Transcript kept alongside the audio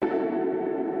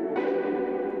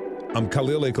I'm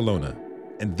Khalil Ekalona,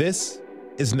 and this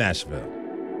is Nashville.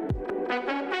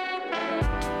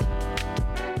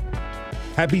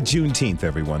 Happy Juneteenth,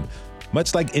 everyone.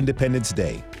 Much like Independence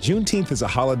Day, Juneteenth is a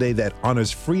holiday that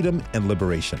honors freedom and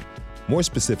liberation. More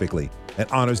specifically, it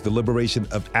honors the liberation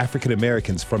of African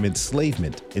Americans from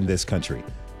enslavement in this country.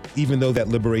 Even though that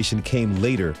liberation came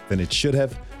later than it should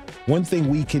have, one thing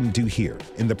we can do here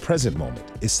in the present moment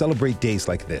is celebrate days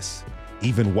like this,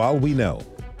 even while we know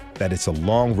that it's a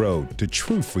long road to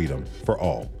true freedom for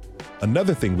all.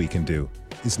 Another thing we can do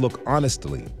is look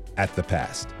honestly at the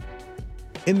past.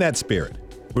 In that spirit,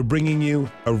 we're bringing you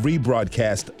a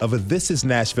rebroadcast of a This Is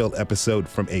Nashville episode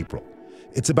from April.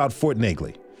 It's about Fort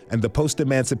Negley and the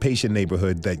post-emancipation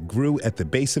neighborhood that grew at the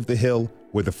base of the hill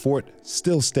where the fort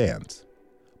still stands.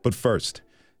 But first,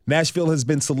 Nashville has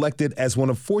been selected as one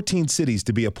of 14 cities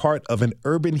to be a part of an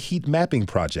urban heat mapping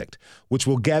project, which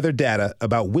will gather data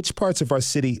about which parts of our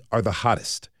city are the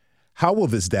hottest. How will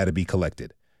this data be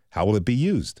collected? How will it be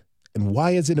used? And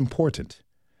why is it important?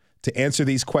 To answer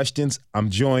these questions, I'm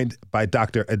joined by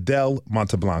Dr. Adele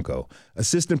Monteblanco,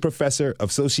 Assistant Professor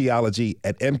of Sociology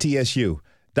at MTSU.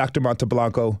 Dr.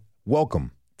 Monteblanco,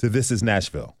 welcome to This Is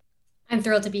Nashville. I'm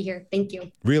thrilled to be here. Thank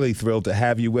you. Really thrilled to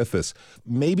have you with us.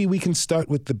 Maybe we can start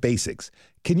with the basics.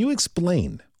 Can you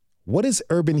explain what is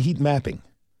urban heat mapping?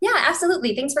 Yeah,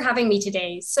 absolutely. Thanks for having me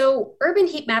today. So urban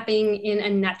heat mapping in a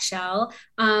nutshell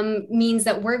means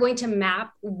that we're going to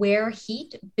map where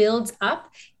heat builds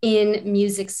up in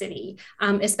Music City,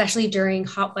 especially during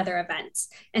hot weather events.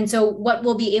 And so what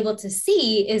we'll be able to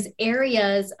see is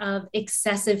areas of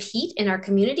excessive heat in our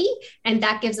community, and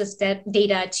that gives us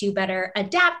data to better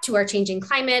adapt to our changing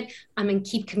climate and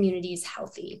keep communities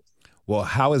healthy. Well,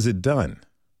 how is it done?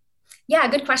 Yeah,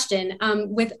 good question.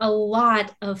 With a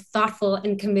lot of thoughtful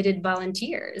and committed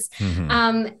volunteers.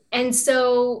 And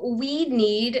so we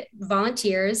need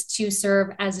volunteers to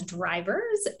serve as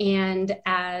drivers and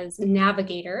as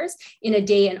navigators in a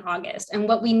day in August. And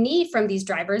what we need from these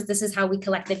drivers, this is how we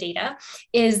collect the data,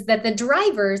 is that the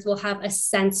drivers will have a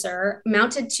sensor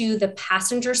mounted to the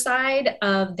passenger side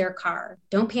of their car.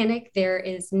 Don't panic, there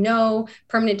is no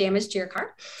permanent damage to your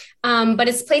car. But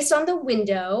it's placed on the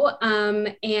window,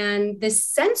 and this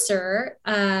sensor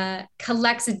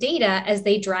collects data as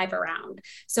they drive around.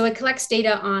 So it collects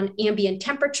data on ambient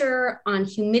temperature, on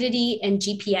humidity, and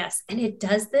GPS. And it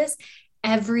does this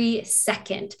every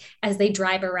second as they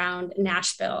drive around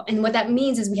Nashville. And what that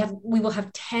means is we will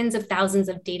have tens of thousands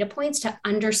of data points to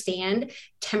understand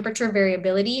temperature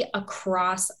variability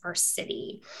across our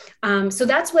city. So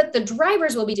that's what the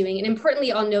drivers will be doing. And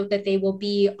importantly, I'll note that they will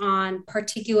be on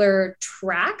particular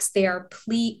tracks. They are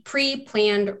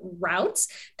pre-planned routes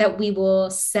that we will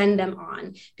send them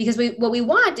on, because what we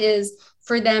want is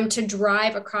for them to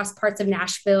drive across parts of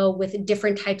Nashville with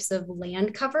different types of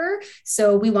land cover.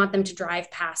 So we want them to drive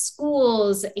past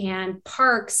schools and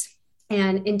parks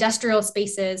and industrial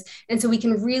spaces. And so we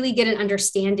can really get an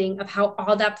understanding of how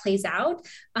all that plays out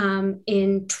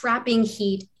in trapping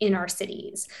heat in our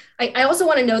cities. I also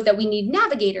want to note that we need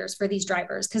navigators for these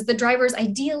drivers, because the drivers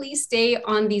ideally stay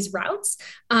on these routes.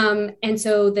 And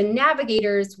so the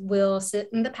navigators will sit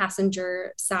in the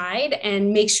passenger side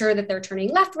and make sure that they're turning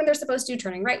left when they're supposed to,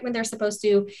 turning right when they're supposed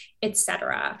to,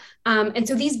 etc. And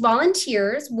so these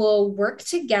volunteers will work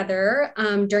together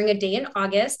during a day in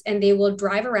August, and they will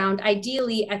drive around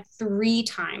ideally at 3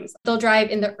 times. They'll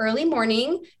drive in the early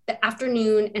morning, the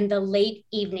afternoon, and the late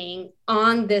evening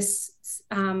on this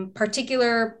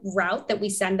particular route that we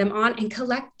send them on and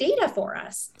collect data for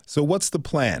us. So what's the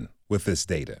plan with this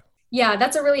data? Yeah,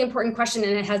 that's a really important question,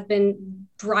 and it has been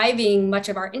driving much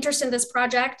of our interest in this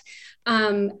project.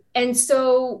 And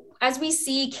so as we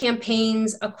see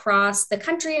campaigns across the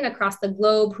country and across the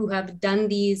globe who have done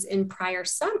these in prior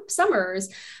summers,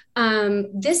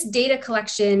 this data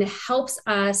collection helps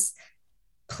us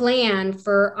plan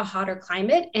for a hotter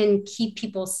climate and keep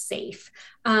people safe.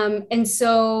 And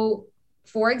so,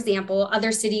 for example,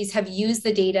 other cities have used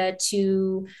the data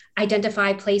to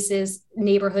identify places,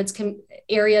 neighborhoods,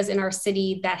 areas in our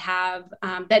city that have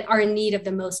that are in need of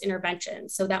the most intervention.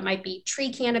 So that might be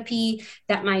tree canopy,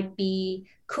 that might be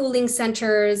cooling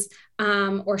centers,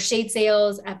 or shade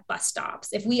sails at bus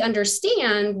stops. If we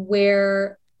understand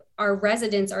where our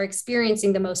residents are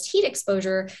experiencing the most heat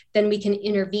exposure, then we can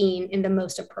intervene in the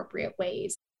most appropriate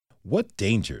ways. What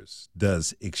dangers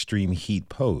does extreme heat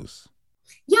pose?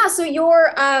 Yeah, so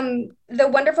the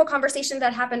wonderful conversation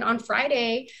that happened on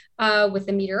Friday with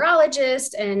the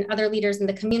meteorologist and other leaders in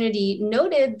the community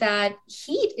noted that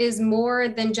heat is more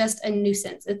than just a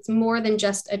nuisance. It's more than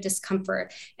just a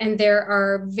discomfort. And there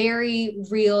are very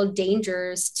real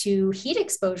dangers to heat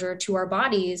exposure to our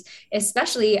bodies,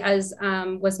 especially as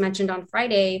was mentioned on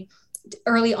Friday,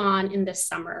 early on in the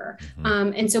summer.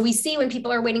 And so we see when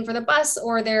people are waiting for the bus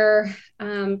or they're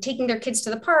taking their kids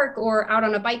to the park or out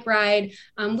on a bike ride,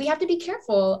 we have to be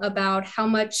careful about how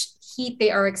much heat they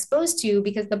are exposed to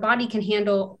because the body can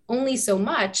handle only so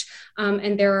much.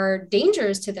 And there are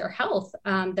dangers to their health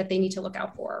that they need to look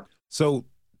out for. So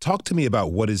talk to me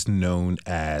about what is known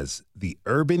as the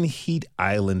urban heat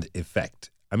island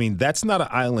effect. I mean, that's not an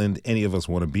island any of us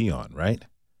want to be on, right?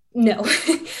 No.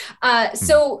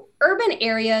 So urban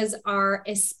areas are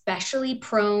especially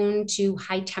prone to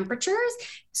high temperatures.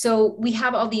 So we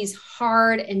have all these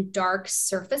hard and dark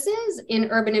surfaces in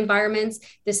urban environments.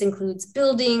 This includes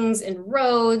buildings and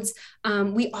roads.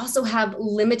 We also have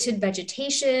limited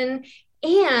vegetation,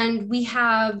 and we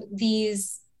have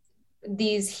these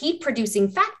heat producing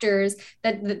factors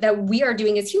that we are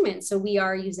doing as humans. So we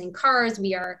are using cars,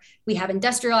 we have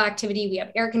industrial activity, we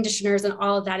have air conditioners, and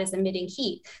all of that is emitting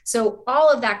heat. So all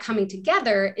of that coming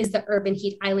together is the urban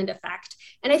heat island effect.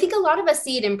 And I think a lot of us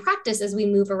see it in practice as we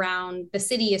move around the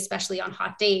city, especially on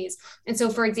hot days. And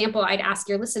so, for example, I'd ask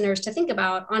your listeners to think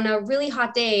about on a really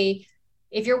hot day,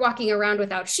 if you're walking around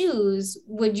without shoes,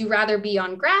 would you rather be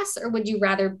on grass or would you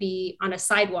rather be on a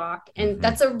sidewalk? And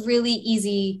that's a really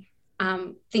easy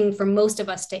thing for most of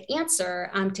us to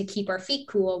answer to keep our feet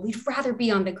cool. We'd rather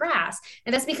be on the grass.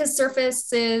 And that's because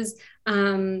surfaces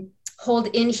hold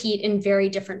in heat in very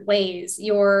different ways.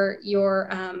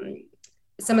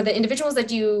 Some of the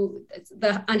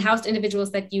the unhoused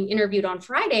individuals that you interviewed on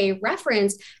Friday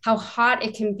referenced how hot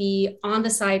it can be on the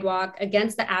sidewalk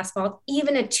against the asphalt,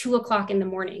 even at 2:00 in the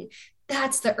morning.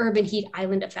 That's the urban heat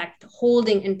island effect,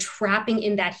 holding and trapping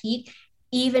in that heat.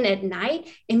 Even at night,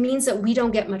 it means that we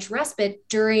don't get much respite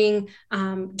during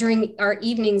our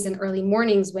evenings and early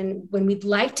mornings when we'd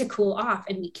like to cool off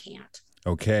and we can't.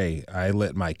 Okay, I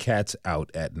let my cats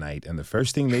out at night, and the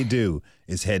first thing they do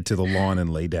is head to the lawn and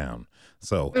lay down.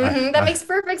 So that makes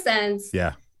perfect sense.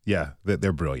 Yeah,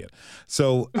 they're brilliant.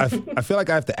 So I feel like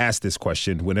I have to ask this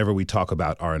question whenever we talk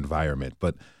about our environment,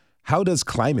 but how does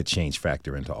climate change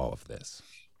factor into all of this?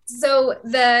 So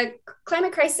the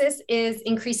climate crisis is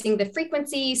increasing the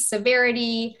frequency,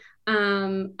 severity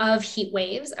of heat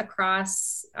waves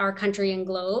across our country and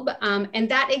globe, and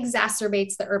that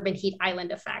exacerbates the urban heat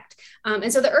island effect.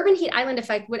 And so the urban heat island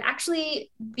effect would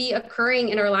actually be occurring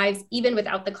in our lives even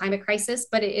without the climate crisis,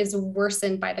 but it is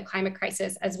worsened by the climate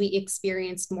crisis as we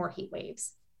experience more heat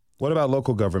waves. What about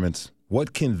local governments?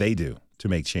 What can they do to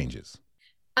make changes?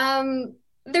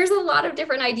 There's a lot of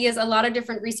different ideas, a lot of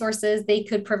different resources. They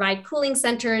could provide cooling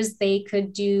centers. They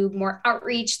could do more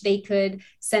outreach. They could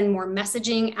send more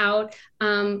messaging out.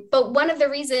 But one of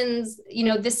the reasons,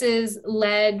 this is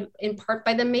led in part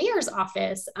by the mayor's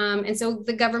office. And so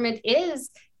the government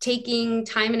is taking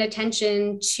time and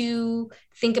attention to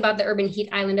think about the urban heat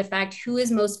island effect, who is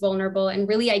most vulnerable, and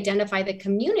really identify the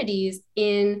communities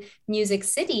in Music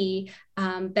City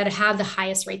that have the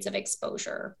highest rates of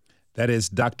exposure. That is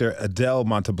Dr. Adele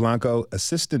Monteblanco,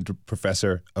 Assistant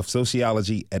Professor of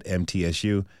Sociology at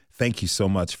MTSU. Thank you so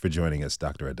much for joining us,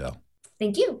 Dr. Adele.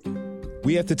 Thank you.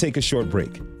 We have to take a short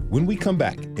break. When we come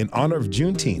back, in honor of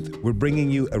Juneteenth, we're bringing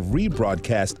you a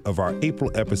rebroadcast of our April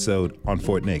episode on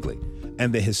Fort Negley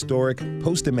and the historic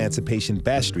post-emancipation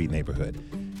Bass Street neighborhood.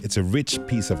 It's a rich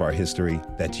piece of our history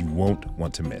that you won't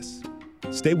want to miss.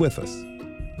 Stay with us.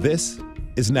 This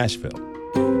is Nashville.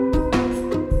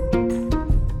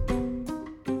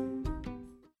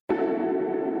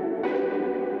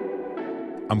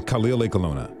 I'm Khalil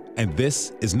Ekalona, and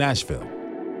this is Nashville.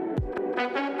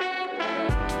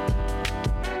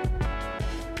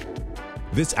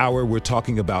 This hour, we're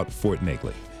talking about Fort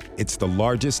Negley. It's the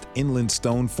largest inland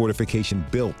stone fortification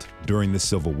built during the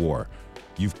Civil War.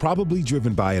 You've probably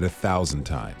driven by it 1,000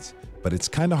 times, but it's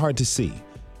kind of hard to see.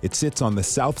 It sits on the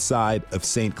south side of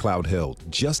St. Cloud Hill,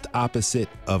 just opposite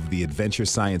of the Adventure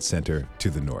Science Center to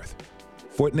the north.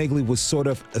 Fort Negley was sort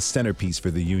of a centerpiece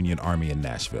for the Union Army in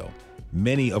Nashville.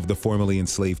 Many of the formerly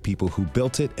enslaved people who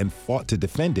built it and fought to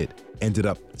defend it ended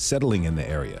up settling in the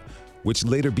area, which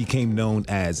later became known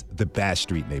as the Bass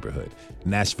Street neighborhood,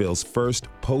 Nashville's first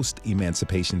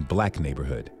post-emancipation Black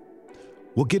neighborhood.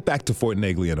 We'll get back to Fort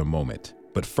Negley in a moment,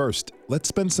 but first, let's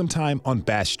spend some time on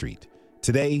Bass Street.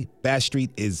 Today, Bass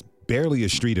Street is barely a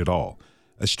street at all,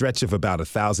 a stretch of about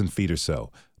 1,000 feet or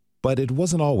so, but it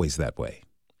wasn't always that way.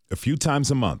 A few times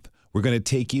a month, we're going to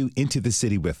take you into the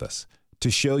city with us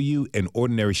to show you an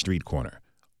ordinary street corner,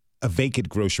 a vacant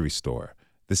grocery store,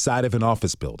 the side of an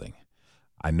office building.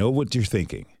 I know what you're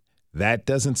thinking. That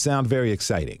doesn't sound very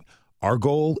exciting. Our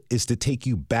goal is to take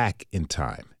you back in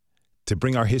time, to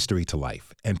bring our history to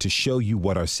life, and to show you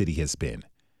what our city has been.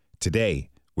 Today,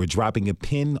 we're dropping a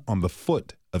pin on the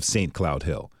foot of St. Cloud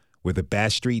Hill, where the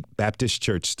Bass Street Baptist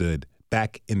Church stood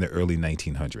back in the early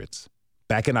 1900s.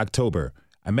 Back in October,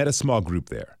 I met a small group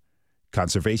there,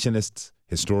 conservationists,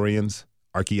 historians,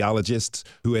 archaeologists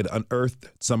who had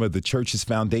unearthed some of the church's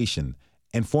foundation,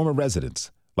 and former residents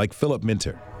like Philip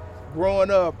Minter. Growing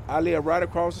up, I lived right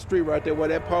across the street right there where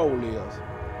that pole is.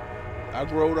 I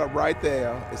grew up right there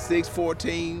at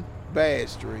 614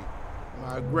 Bass Street.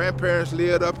 My grandparents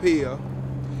lived up here.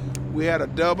 We had a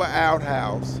double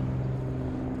outhouse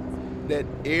that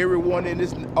everyone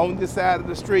on this side of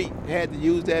the street had to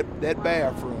use that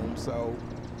bathroom, so.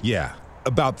 Yeah,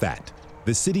 about that.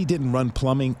 The city didn't run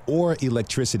plumbing or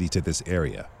electricity to this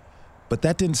area, but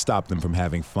that didn't stop them from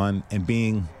having fun and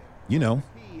being,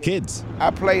 kids.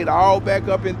 I played all back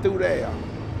up and through there.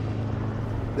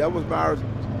 That was my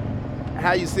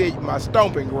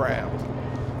stomping ground.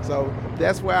 So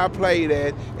that's where I played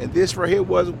at, and this right here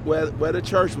was where the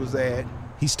church was at.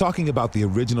 He's talking about the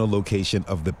original location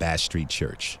of the Bass Street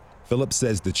Church. Philip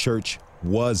says the church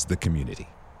was the community.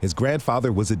 His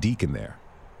grandfather was a deacon there.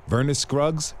 Vernon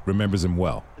Scruggs remembers him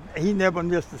well. He never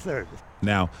missed a service.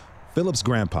 Now, Philip's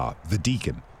grandpa, the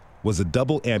deacon, was a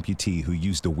double amputee who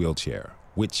used a wheelchair,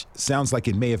 which sounds like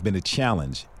it may have been a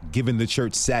challenge, given the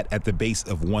church sat at the base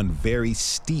of one very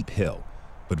steep hill.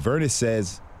 But Vernon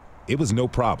says it was no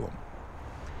problem.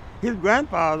 His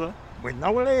grandfather, with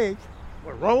no legs,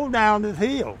 would roll down this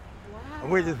hill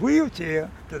with his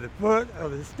wheelchair to the foot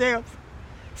of the steps,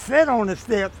 sit on the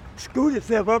steps, scoot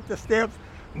himself up the steps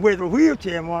with a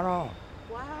wheelchair in one arm.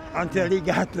 Wow. Until he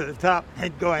got to the top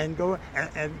and go,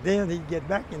 and then he'd get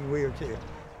back in the wheelchair.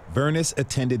 Vernon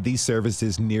attended these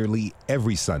services nearly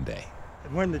every Sunday.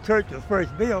 When the church was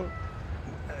first built,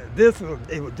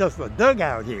 it was just a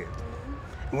dugout here.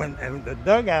 When the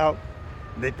dugout,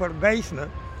 they put a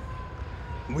basement.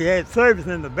 We had service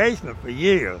in the basement for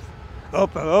years,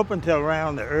 up until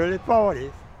around the early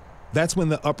 40s. That's when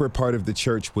the upper part of the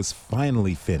church was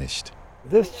finally finished.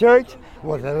 This church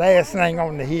was the last thing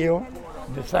on the hill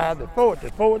beside the fort.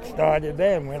 The fort started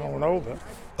there and went on over.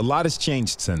 A lot has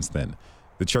changed since then.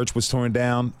 The church was torn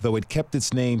down, though it kept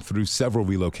its name through several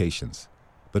relocations.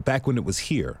 But back when it was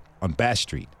here, on Bass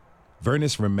Street, Vernon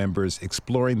remembers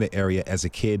exploring the area as a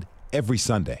kid every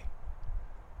Sunday.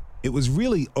 It was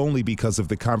really only because of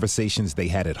the conversations they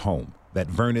had at home that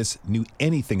Vernon knew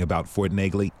anything about Fort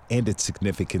Negley and its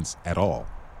significance at all.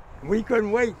 We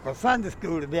couldn't wait for Sunday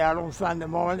school to be out on Sunday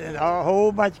morning, and a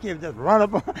whole bunch of kids just run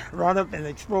up and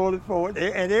explore the fort,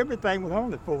 and everything was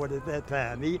on the fort at that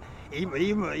time.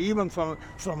 Even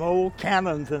some old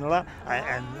cannons and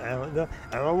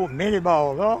old mini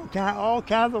balls, all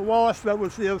kinds of war stuff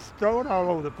was still strewn all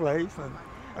over the place.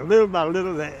 And little by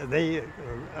little, they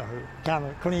kind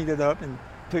of cleaned it up and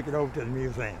took it over to the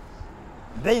museum.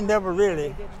 They never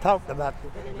really talked about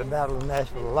the Battle of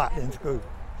Nashville a lot in school.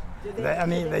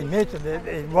 They mentioned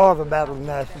it was a battle of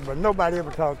Nashville, but nobody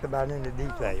ever talked about any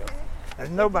details.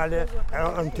 And nobody,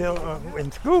 until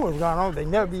when school was going on, they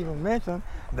never even mentioned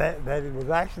that it was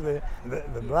actually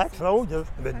the black soldiers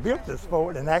that built this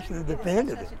fort and actually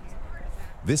defended it.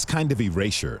 This kind of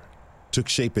erasure took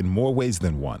shape in more ways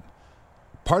than one.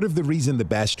 Part of the reason the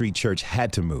Bass Street Church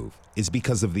had to move is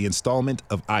because of the installment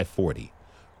of I-40.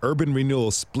 Urban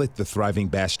renewal split the thriving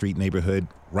Bass Street neighborhood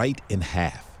right in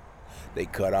half. They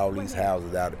cut all these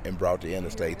houses out and brought the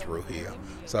interstate through here.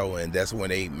 And that's when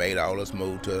they made all us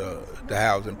move to the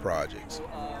housing projects.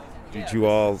 Did you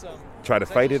all try to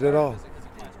fight it at all?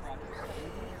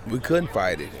 We couldn't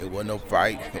fight it. It wasn't no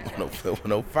fight. It wasn't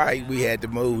no fight. We had to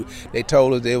move. They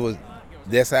told us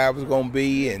that's how it was going to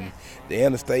be, and the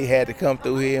interstate had to come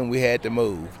through here, and we had to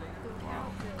move.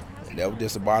 And that was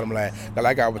just the bottom line. But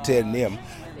like I was telling them,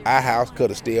 our house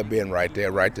could have still been right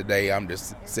there. Right today, I'm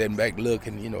just sitting back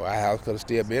looking, our house could have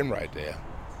still been right there.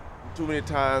 Too many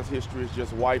times history is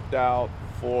just wiped out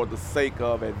for the sake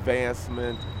of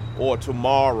advancement or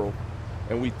tomorrow,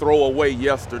 and we throw away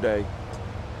yesterday.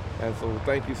 And so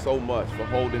thank you so much for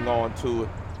holding on to it.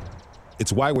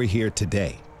 It's why we're here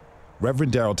today.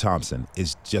 Reverend Darrell Thompson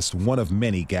is just one of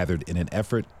many gathered in an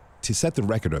effort to set the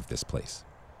record of this place,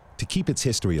 to keep its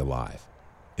history alive,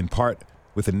 in part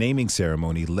with a naming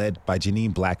ceremony led by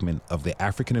Janine Blackman of the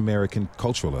African American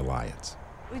Cultural Alliance.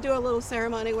 We do a little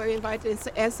ceremony where we invite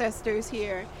the ancestors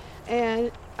here,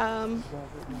 and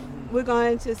we're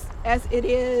going to, as it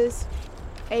is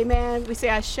amen. We say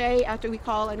ashe after we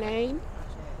call a name.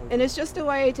 And it's just a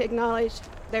way to acknowledge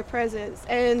their presence.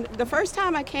 And the first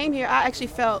time I came here, I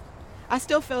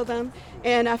still feel them,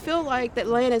 and I feel like that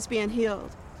land is being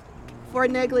healed. Fort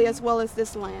Negley as well as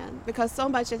this land, because so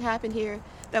much had happened here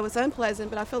that was unpleasant,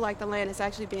 but I feel like the land is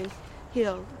actually being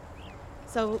healed.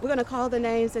 So we're going to call the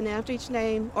names, and after each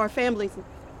name, or family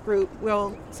group,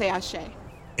 we'll say ashe.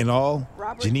 In all,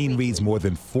 Robert Janine Wheatley. reads more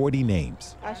than 40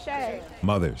 names. Ashe.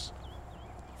 Mothers,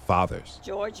 fathers,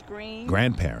 George Green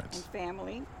grandparents, and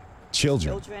family.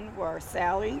 children. Children were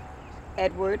Sally,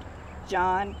 Edward,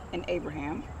 John, and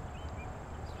Abraham.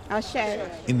 Ashe.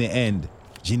 In the end,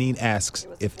 Janine asks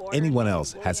if anyone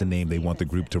else has a name they want the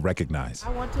group to recognize.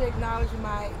 I want to acknowledge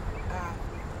my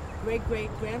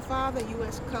great-great-grandfather,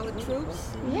 U.S. colored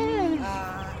troops,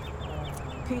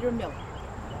 Peter Miller.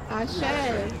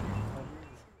 Ashe.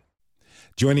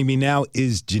 Joining me now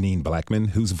is Janine Blackman,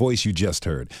 whose voice you just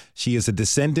heard. She is a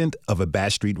descendant of a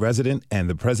Bass Street resident and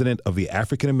the president of the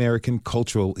African American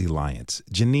Cultural Alliance.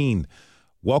 Janine,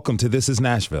 welcome to This is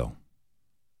Nashville.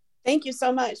 Thank you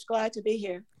so much. Glad to be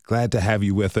here. Glad to have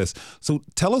you with us. So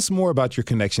tell us more about your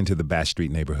connection to the Bass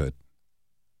Street neighborhood.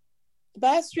 The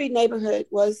Bass Street neighborhood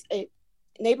was a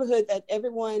neighborhood that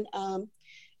everyone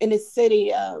in the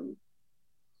city,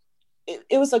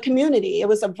 it was a community. It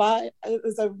was a vibe. It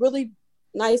was a really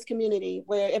nice community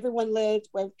where everyone lived,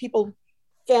 where people,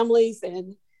 families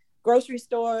and grocery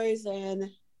stores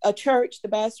and a church, the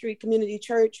Bass Street Community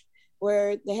Church,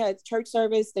 where they had church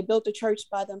service. They built the church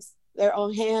by their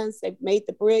own hands. They made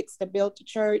the bricks. They built the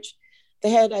church.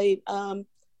 They had a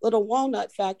little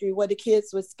walnut factory where the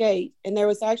kids would skate. And there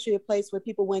was actually a place where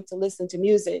people went to listen to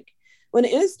music. When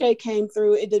the interstate came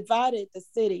through, it divided the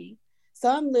city.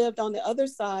 Some lived on the other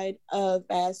side of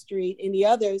Bass Street and the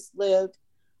others lived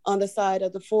on the side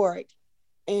of the fort.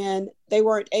 And they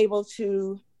weren't able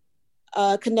to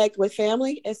connect with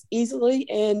family as easily.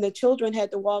 And the children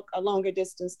had to walk a longer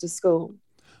distance to school.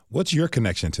 What's your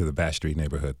connection to the Bass Street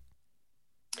neighborhood?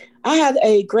 I had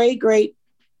a great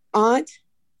aunt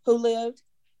who lived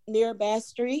near Bass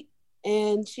Street,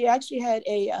 and she actually had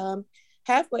a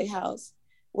halfway house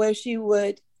where she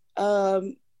would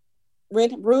rent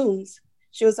rooms.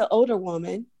 She was an older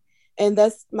woman, and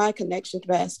that's my connection to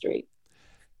Bass Street.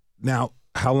 Now,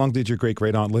 how long did your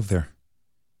great-great-aunt live there?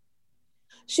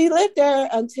 She lived there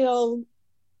until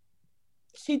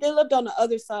she lived on the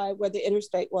other side where the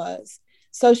interstate was.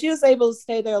 So she was able to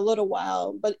stay there a little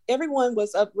while, but everyone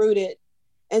was uprooted.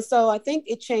 And so I think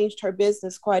it changed her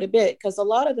business quite a bit because a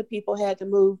lot of the people had to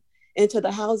move into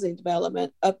the housing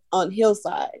development up on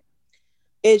Hillside,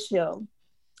 Edge Hill.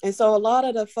 And so a lot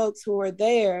of the folks who were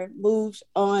there moved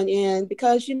on in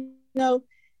because, in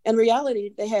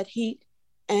reality, they had heat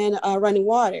and running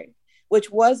water,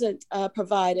 which wasn't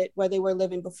provided where they were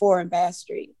living before in Bass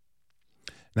Street.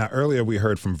 Now, earlier we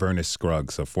heard from Vernon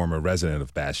Scruggs, a former resident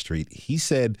of Bass Street. He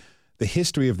said the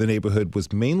history of the neighborhood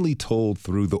was mainly told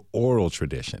through the oral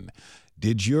tradition.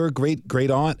 Did your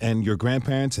great-great-aunt and your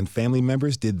grandparents and family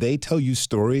members, did they tell you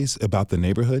stories about the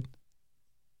neighborhood?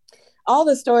 All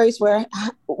the stories where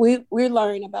we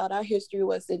learned about our history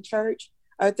was in church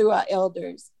or through our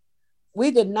elders. We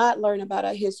did not learn about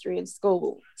our history in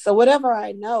school. So whatever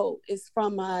I know is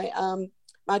from my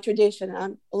tradition. I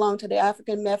belong to the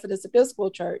African Methodist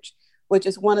Episcopal Church, which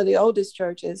is one of the oldest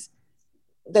churches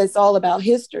that's all about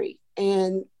history.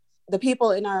 And the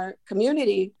people in our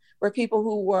community were people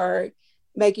who were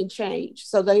making change.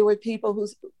 So they were people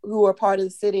who were part of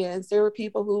the sit-ins. There were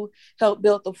people who helped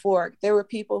build the fort. There were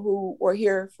people who were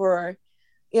here for,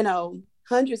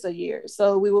 hundreds of years.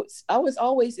 So I was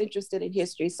always interested in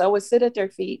history. So I would sit at their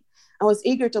feet. I was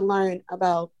eager to learn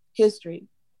about history.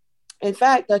 In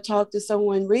fact, I talked to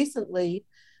someone recently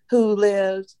who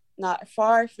lived not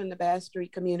far from the Bass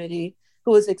Street community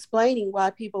who was explaining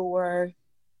why people were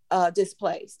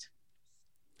displaced.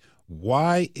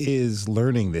 Why is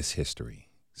learning this history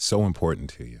so important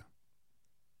to you?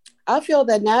 I feel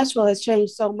that Nashville has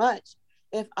changed so much.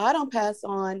 If I don't pass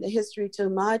on the history to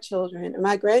my children and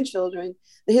my grandchildren,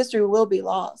 the history will be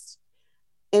lost.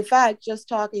 In fact, just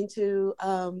talking to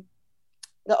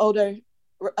the older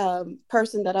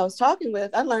person that I was talking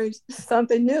with, I learned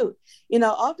something new.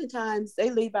 Oftentimes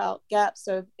they leave out gaps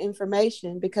of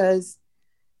information because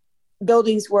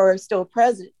buildings were still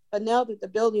present. But now that the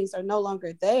buildings are no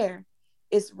longer there,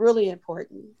 it's really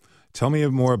important. Tell me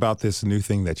more about this new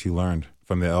thing that you learned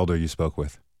from the elder you spoke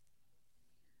with.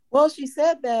 Well, she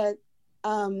said that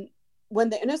when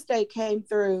the interstate came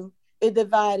through, it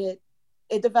divided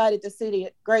the city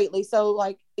greatly. So,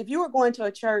 like, if you were going to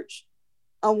a church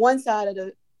on one side of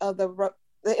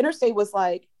the interstate was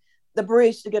like the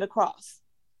bridge to get across.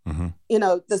 Mm-hmm.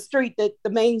 the street, the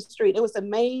main street. It was the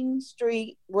main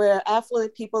street where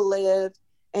affluent people lived,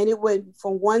 and it went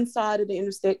from one side of the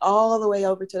interstate all the way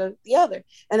over to the other.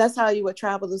 And that's how you would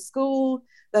travel to school.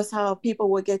 That's how people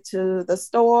would get to the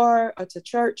store or to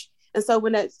church. And so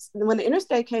when the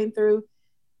interstate came through,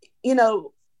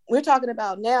 we're talking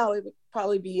about now, it would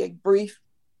probably be a brief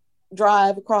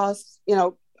drive across,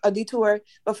 a detour.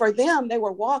 But for them, they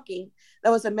were walking.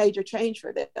 That was a major change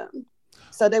for them.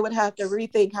 So they would have to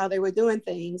rethink how they were doing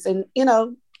things. And,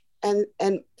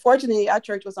 and fortunately, our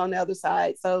church was on the other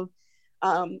side. So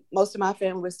most of my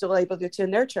family was still able to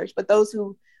attend their church. But those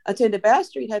who attended Bass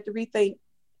Street had to rethink,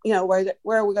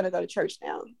 where are we going to go to church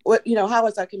now? How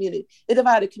is our community? It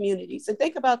divided communities. And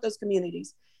think about those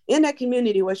communities. In that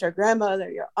community was your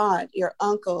grandmother, your aunt, your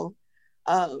uncle,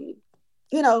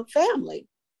 family.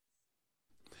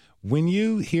 When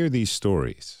you hear these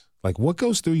stories, like, what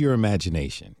goes through your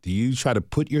imagination? Do you try to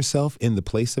put yourself in the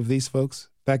place of these folks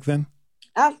back then?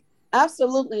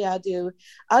 Absolutely, I do.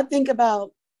 I think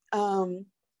about,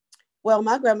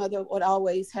 my grandmother would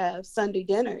always have Sunday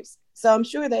dinners. So I'm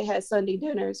sure they had Sunday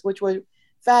dinners, which were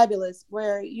fabulous,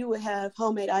 where you would have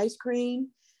homemade ice cream,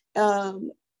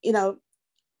 turnip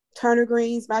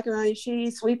greens, macaroni and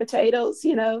cheese, sweet potatoes.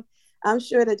 I'm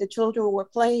sure that the children were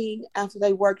playing after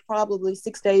they worked probably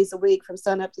 6 days a week from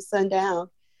sun up to sundown.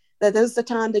 That this was the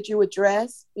time that you would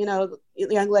dress,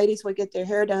 young ladies would get their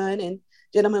hair done and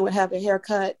gentlemen would have their hair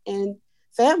cut, and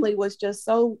family was just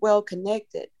so well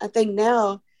connected. I think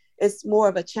now it's more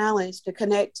of a challenge to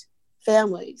connect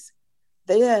families.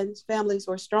 Then families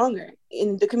were stronger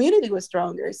and the community was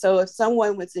stronger. So if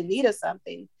someone was in need of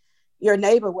something, your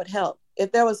neighbor would help.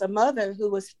 If there was a mother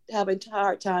who was having a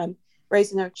hard time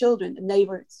raising her children, the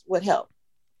neighbors would help.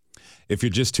 If you're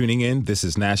just tuning in, this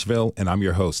is Nashville, and I'm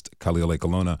your host, Khalil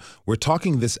Ekolona. We're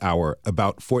talking this hour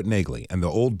about Fort Negley and the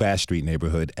old Bass Street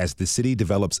neighborhood as the city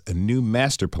develops a new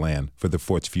master plan for the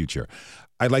fort's future.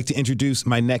 I'd like to introduce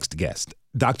my next guest.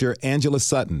 Dr. Angela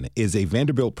Sutton is a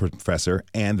Vanderbilt professor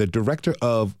and the director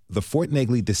of the Fort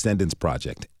Negley Descendants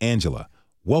Project. Angela,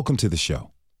 welcome to the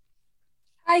show.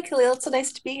 Hi, Khalil. It's so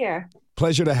nice to be here.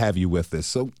 Pleasure to have you with us.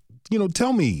 So,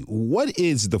 tell me, what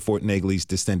is the Fort Negley's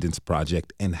Descendants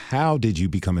Project and how did you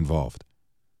become involved?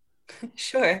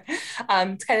 Sure.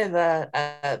 It's kind of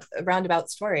a roundabout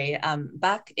story.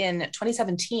 Back in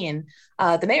 2017,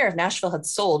 the mayor of Nashville had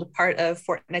sold part of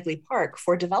Fort Negley Park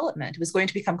for development. It was going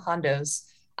to become condos.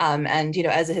 And,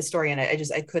 as a historian,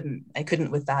 I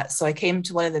couldn't with that. So I came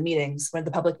to one of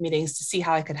the public meetings to see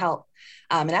how I could help.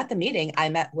 And at the meeting, I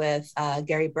met with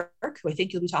Gary Burke, who I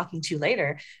think you'll be talking to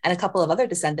later, and a couple of other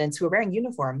descendants who were wearing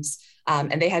uniforms.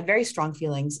 And they had very strong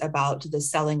feelings about the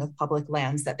selling of public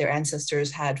lands that their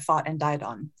ancestors had fought and died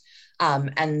on.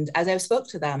 And as I spoke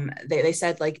to them, they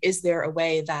said, is there a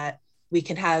way that we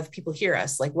can have people hear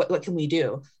us? What can we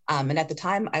do? And at the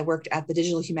time I worked at the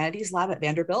Digital Humanities Lab at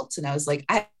Vanderbilt. And I was like,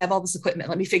 I have all this equipment,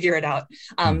 let me figure it out.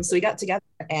 So we got together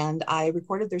and I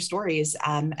recorded their stories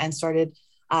and started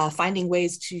finding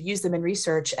ways to use them in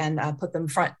research and put them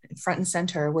front and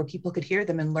center where people could hear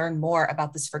them and learn more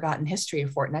about this forgotten history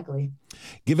of Fort Negley.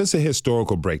 Give us a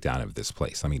historical breakdown of this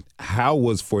place. I mean, how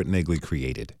was Fort Negley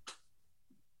created?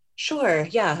 Sure.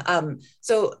 Yeah.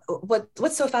 So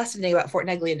what's so fascinating about Fort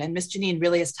Negley, and Miss Janine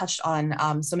really has touched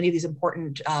on so many of these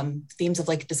important themes of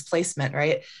displacement,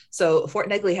 right? So Fort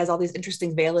Negley has all these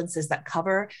interesting valences that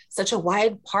cover such a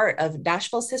wide part of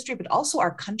Nashville's history, but also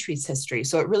our country's history.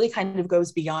 So it really kind of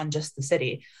goes beyond just the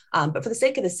city. But for the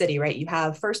sake of the city, right, you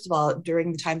have, first of all,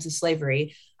 during the times of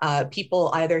slavery, people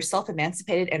either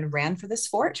self-emancipated and ran for this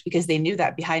fort because they knew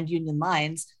that behind Union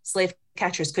lines, slave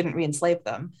catchers couldn't re-enslave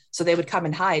them. So they would come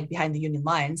and hide behind the Union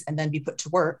lines and then be put to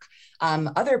work.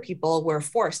 Other people were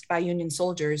forced by Union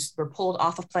soldiers, were pulled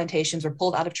off of plantations, were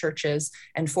pulled out of churches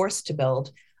and forced to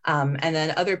build. And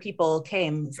then other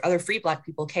free Black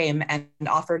people came and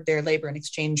offered their labor in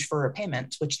exchange for a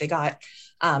payment, which they got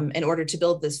in order to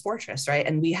build this fortress, right?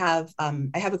 And we have,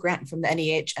 I have a grant from the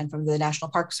NEH and from the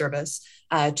National Park Service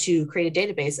to create a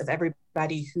database of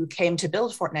everybody who came to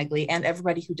build Fort Negley and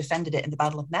everybody who defended it in the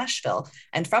Battle of Nashville.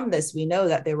 And from this, we know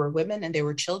that there were women and there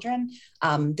were children.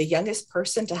 The youngest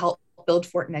person to help build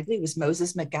Fort Negley was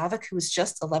Moses McGavick, who was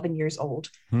just 11 years old.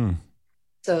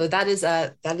 So that's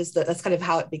kind of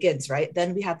how it begins, right?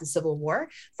 Then we have the Civil War.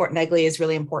 Fort Negley is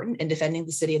really important in defending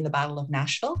the city in the Battle of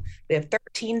Nashville. We have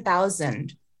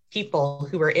 13,000 people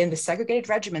who were in the segregated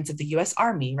regiments of the U.S.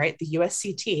 Army, right? The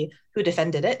USCT, who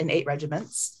defended it in 8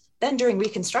 regiments. Then during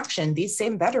Reconstruction, these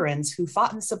same veterans who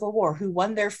fought in the Civil War, who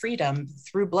won their freedom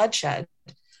through bloodshed,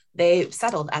 they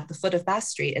settled at the foot of Bass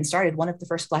Street and started one of the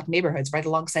first Black neighborhoods right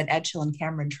alongside Edge Hill and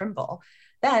Cameron Trimble.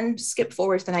 Then skip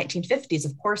forward to the 1950s.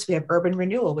 Of course, we have urban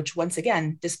renewal, which once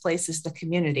again displaces the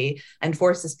community and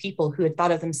forces people who had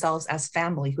thought of themselves as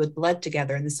family, who had bled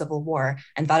together in the Civil War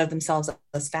and thought of themselves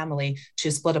as family,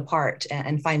 to split apart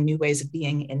and find new ways of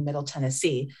being in Middle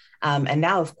Tennessee. And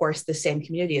now, of course, the same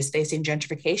community is facing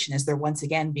gentrification as they're once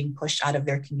again being pushed out of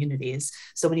their communities.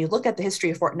 So when you look at the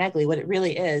history of Fort Negley, what it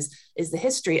really is the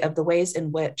history of the ways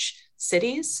in which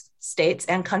cities, states,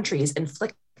 and countries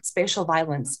inflict spatial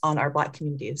violence on our Black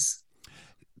communities.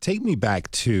 Take me back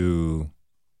to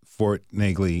Fort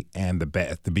Negley and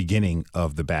the beginning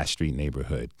of the Bass Street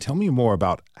neighborhood. Tell me more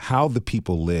about how the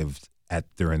people lived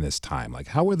during this time. Like,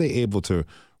 how were they able to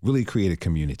really create a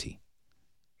community?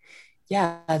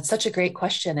 Yeah, it's such a great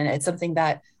question. And it's something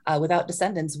that without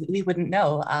descendants, we wouldn't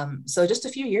know. So just a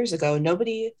few years ago,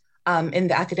 nobody in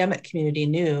the academic community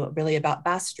knew really about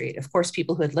Bass Street. Of course,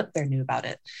 people who had lived there knew about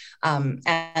it.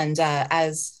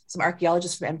 As some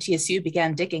archaeologists from MTSU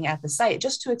began digging at the site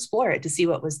just to explore it, to see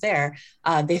what was there,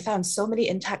 they found so many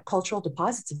intact cultural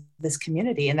deposits of this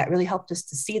community. And that really helped us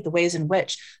to see the ways in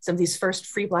which some of these first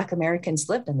free Black Americans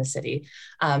lived in the city.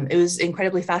 It was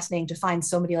incredibly fascinating to find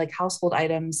so many like household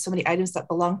items, so many items that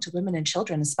belonged to women and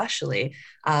children, especially.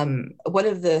 One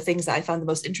of the things that I found the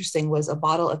most interesting was a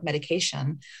bottle of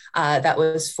medication that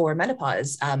was for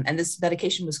menopause. And this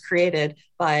medication was created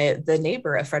by the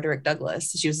neighbor of Frederick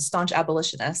Douglass. She was a staunch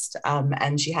abolitionist,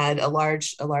 and she had a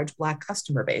large Black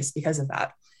customer base because of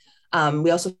that.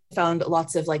 We also found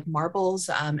lots of like marbles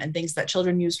and things that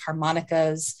children used,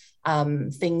 harmonicas,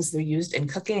 things they're used in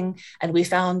cooking. And we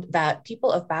found that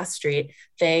people of Bass Street,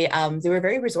 they were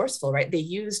very resourceful, right? They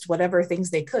used whatever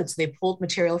things they could. So they pulled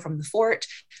material from the fort,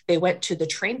 they went to the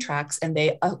train tracks and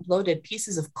they unloaded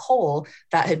pieces of coal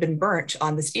that had been burnt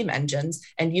on the steam engines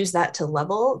and used that to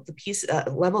level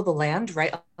the land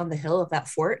right on the hill of that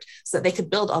fort so that they could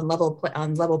build on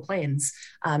level plains.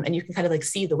 And you can kind of like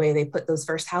see the way they put those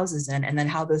first houses in and then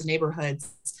how those neighborhoods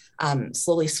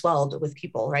slowly swelled with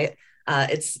people, right?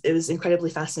 It was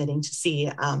incredibly fascinating to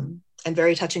see and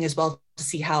very touching as well to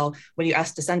see how when you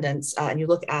ask descendants and you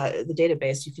look at the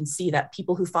database, you can see that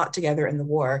people who fought together in the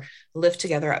war lived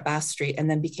together at Bass Street and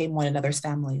then became one another's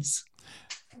families.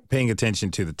 Paying attention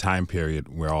to the time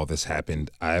period where all this happened,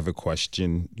 I have a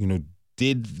question.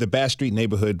 Did the Bass Street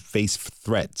neighborhood face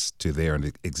threats to their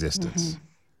existence? Mm-hmm.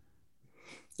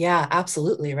 Yeah,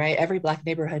 absolutely. Right. Every Black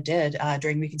neighborhood did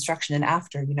during Reconstruction and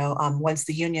after, once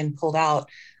the Union pulled out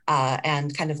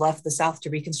and kind of left the South to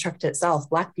reconstruct itself,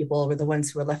 Black people were the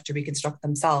ones who were left to reconstruct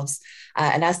themselves.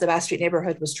 And as the Bass Street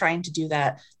neighborhood was trying to do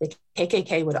that, the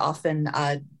KKK would often,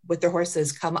 with their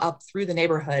horses, come up through the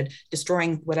neighborhood,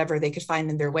 destroying whatever they could find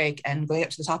in their wake and going up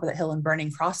to the top of that hill and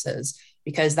burning crosses,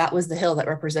 because that was the hill that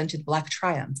represented Black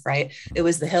triumph, right? It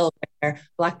was the hill where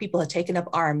Black people had taken up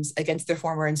arms against their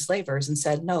former enslavers and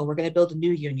said, no, we're going to build a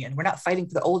new union. We're not fighting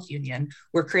for the old union.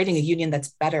 We're creating a union that's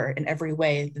better in every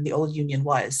way than the old union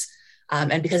was.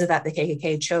 And because of that, the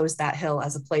KKK chose that hill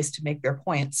as a place to make their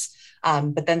points.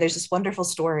 But then there's this wonderful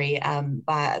story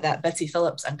that Betsy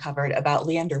Phillips uncovered about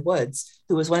Leander Woods,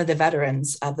 who was one of the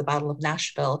veterans of the Battle of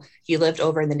Nashville. He lived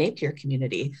over in the Napier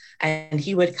community, and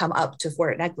he would come up to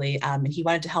Fort Negley, and he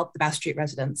wanted to help the Bass Street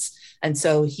residents. And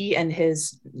so he and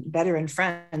his veteran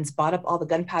friends bought up all the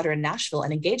gunpowder in Nashville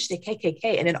and engaged the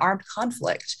KKK in an armed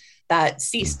conflict that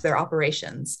ceased their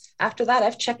operations. After that,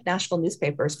 I've checked Nashville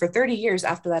newspapers. For 30 years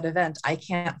after that event, I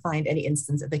can't find any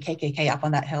instance of the KKK up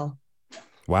on that hill.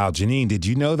 Wow, Janine, did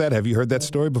you know that? Have you heard that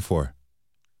story before?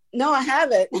 No, I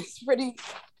haven't.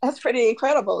 That's pretty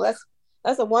incredible.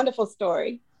 That's a wonderful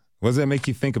story. What does that make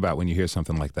you think about when you hear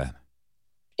something like that?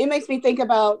 It makes me think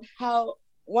about how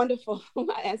wonderful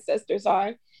my ancestors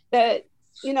are, that,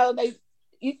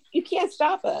 you can't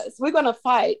stop us. We're going to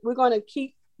fight. We're going to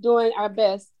keep doing our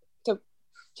best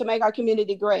to make our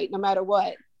community great, no matter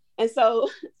what. And so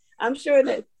I'm sure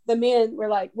that the men were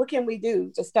like, what can we do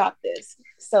to stop this?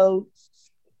 So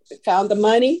found the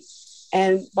money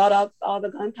and bought up all the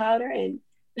gunpowder, and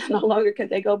no longer could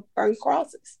they go burn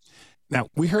crosses. Now,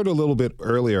 we heard a little bit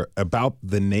earlier about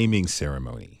the naming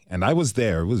ceremony, and I was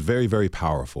there. It was very, very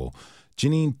powerful.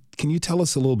 Janine, can you tell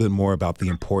us a little bit more about the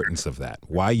importance of that,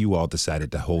 why you all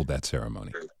decided to hold that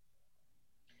ceremony?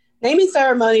 Naming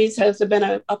ceremonies has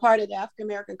been a part of the African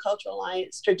American Cultural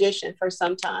Alliance tradition for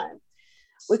some time.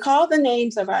 We call the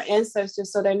names of our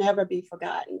ancestors so they never be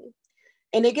forgotten.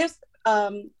 And it gives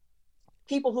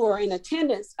people who are in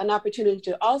attendance an opportunity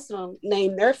to also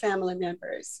name their family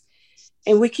members.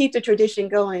 And we keep the tradition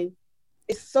going.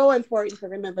 It's so important to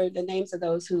remember the names of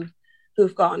those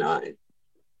who've gone on.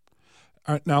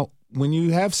 All right, now, when you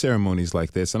have ceremonies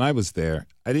like this, and I was there,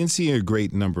 I didn't see a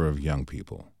great number of young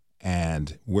people.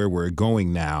 and where we're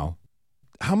going now,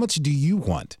 how much do you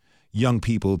want young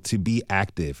people to be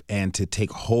active and to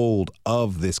take hold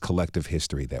of this collective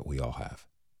history that we all have?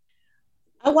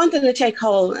 I want them to take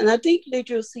hold, and I think that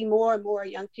you'll see more and more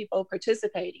young people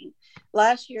participating.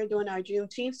 Last year, during our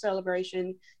Juneteenth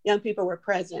celebration, young people were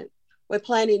present. We're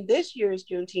planning this year's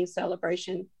Juneteenth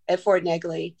celebration at Fort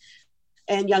Negley,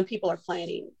 and young people are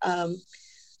planning.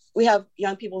 We have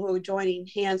young people who are joining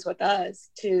hands with us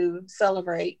to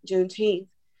celebrate Juneteenth.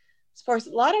 For a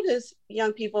lot of these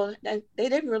young people, they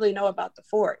didn't really know about the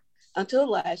fort until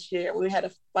last year. We had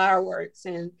fireworks,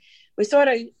 and we sort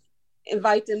of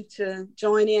invite them to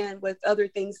join in with other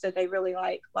things that they really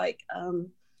like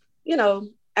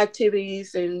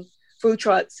activities and food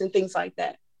trucks and things like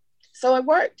that. So it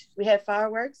worked. We had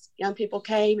fireworks, young people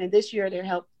came, and this year they're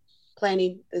helping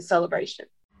planning the celebration.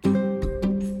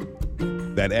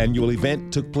 That annual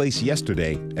event took place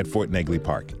yesterday at Fort Negley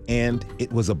Park, and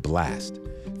it was a blast.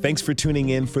 Thanks for tuning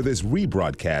in for this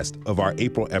rebroadcast of our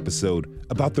April episode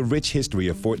about the rich history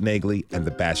of Fort Negley and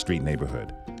the Bass Street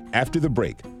neighborhood. After the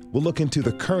break, we'll look into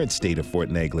the current state of Fort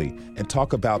Negley and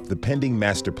talk about the pending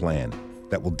master plan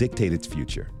that will dictate its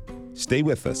future. Stay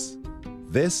with us.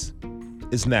 This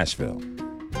is Nashville.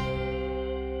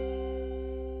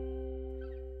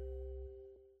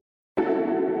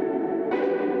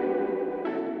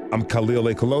 I'm Khalil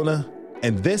Ekolona,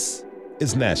 and this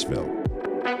is Nashville.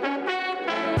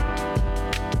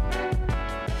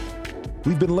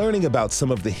 We've been learning about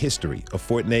some of the history of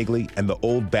Fort Negley and the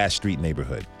old Bass Street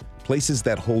neighborhood, places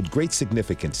that hold great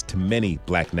significance to many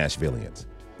Black Nashvillians.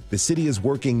 The city is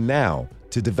working now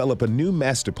to develop a new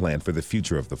master plan for the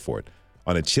future of the fort.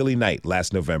 On a chilly night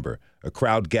last November, a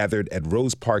crowd gathered at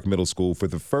Rose Park Middle School for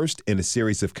the first in a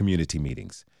series of community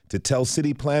meetings to tell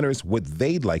city planners what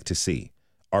they'd like to see.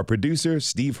 Our producer,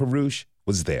 Steve Harouche,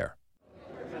 was there.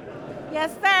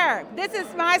 Yes, sir. This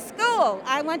is my school.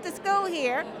 I went to school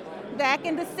here back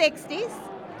in the 60s.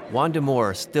 Wanda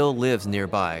Moore still lives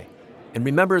nearby and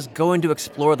remembers going to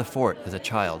explore the fort as a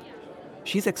child.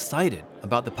 She's excited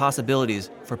about the possibilities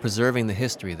for preserving the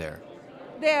history there.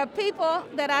 There are people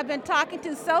that I've been talking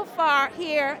to so far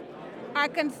here are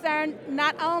concerned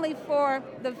not only for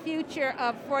the future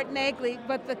of Fort Negley,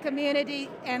 but the community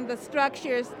and the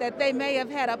structures that they may have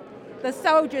the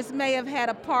soldiers may have had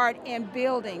a part in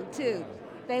building too.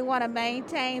 They want to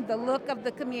maintain the look of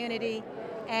the community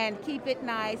and keep it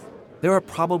nice. There are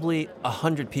probably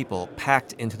 100 people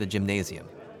packed into the gymnasium.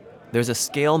 There's a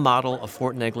scale model of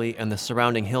Fort Negley and the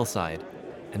surrounding hillside,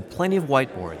 and plenty of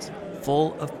whiteboards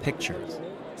full of pictures.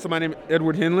 So my name is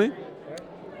Edward Henley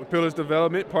with Pillars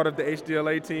Development, part of the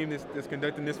HDLA team that's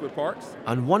conducting this with Parks.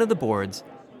 On one of the boards,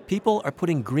 people are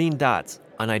putting green dots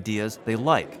on ideas they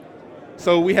like.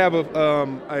 So we have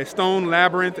a stone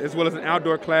labyrinth as well as an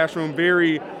outdoor classroom,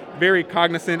 very, very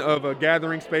cognizant of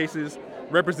gathering spaces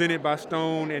represented by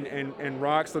stone and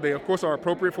rocks. So they, of course, are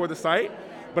appropriate for the site,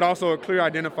 but also are clear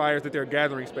identifiers that they're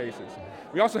gathering spaces.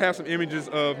 We also have some images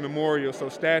of memorials, so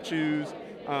statues,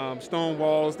 stone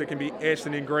walls that can be etched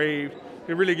and engraved.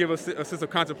 They really give us a sense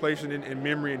of contemplation and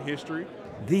memory and history.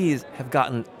 These have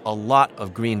gotten a lot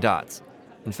of green dots.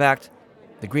 In fact,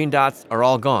 the green dots are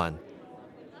all gone.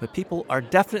 But people are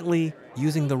definitely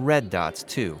using the red dots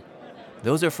too.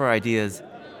 Those are for ideas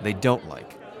they don't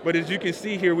like. But as you can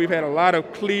see here, we've had a lot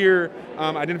of clear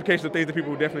identification of things that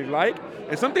people definitely like,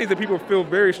 and some things that people feel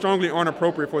very strongly aren't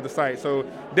appropriate for the site. So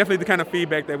definitely the kind of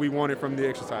feedback that we wanted from the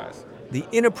exercise. The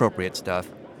inappropriate stuff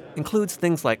includes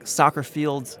things like soccer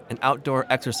fields and outdoor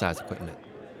exercise equipment.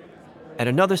 At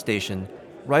another station,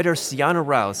 writer Sienna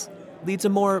Rouse leads a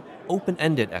more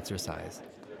open-ended exercise.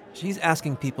 She's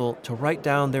asking people to write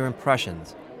down their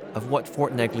impressions of what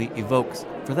Fort Negley evokes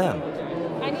for them.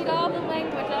 I need all the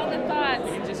language, all the thoughts.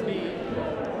 It can just be...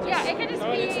 it can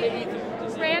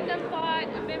just be random thought,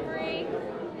 a memory,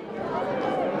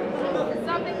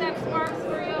 something that sparks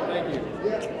for you.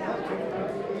 Thank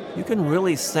you. You can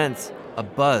really sense a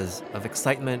buzz of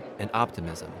excitement and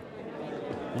optimism.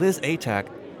 Liz Atack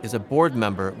is a board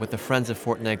member with the Friends of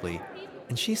Fort Negley,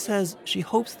 and she says she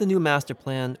hopes the new master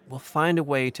plan will find a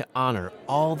way to honor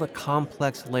all the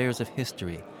complex layers of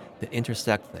history that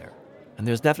intersect there. And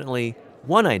there's definitely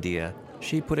one idea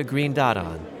she put a green dot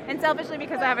on. And selfishly,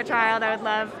 because I have a child,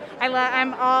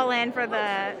 I'm all in for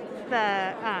the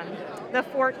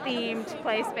fort-themed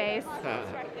play space.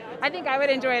 I think I would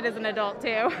enjoy it as an adult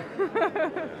too.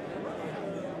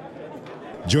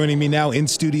 Joining me now in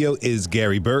studio is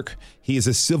Gary Burke. He is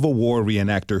a Civil War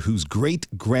reenactor whose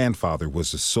great-grandfather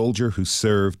was a soldier who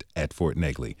served at Fort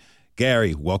Negley.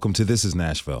 Gary, welcome to This is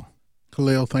Nashville.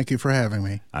 Khalil, thank you for having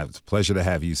me. It's a pleasure to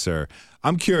have you, sir.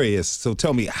 I'm curious, so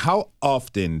tell me, how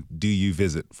often do you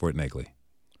visit Fort Negley?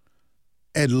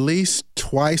 At least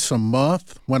twice a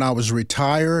month. When I was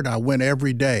retired, I went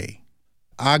every day.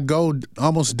 I go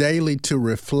almost daily to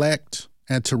reflect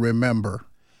and to remember.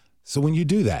 So when you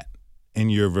do that, in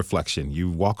your reflection, you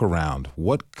walk around,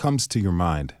 what comes to your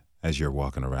mind as you're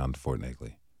walking around Fort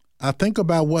Negley? I think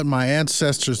about what my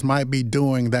ancestors might be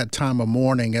doing that time of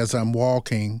morning as I'm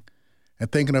walking,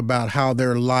 and thinking about how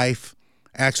their life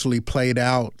actually played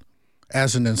out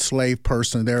as an enslaved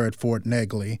person there at Fort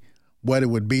Negley, what it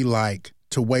would be like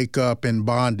to wake up in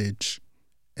bondage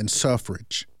and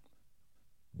suffrage.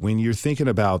 When you're thinking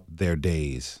about their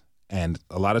days, and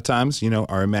a lot of times,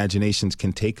 our imaginations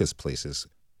can take us places,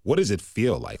 what does it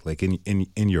feel like? Like in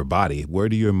your body, where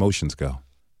do your emotions go?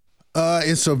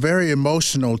 It's a very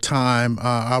emotional time.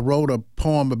 I wrote a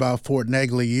poem about Fort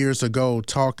Negley years ago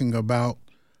talking about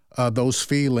those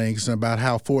feelings and about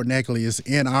how Fort Negley is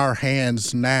in our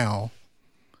hands now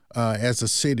as a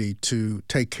city to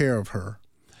take care of her.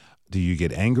 Do you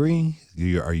get angry?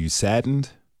 Are you saddened?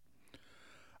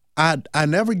 I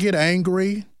never get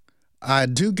angry. I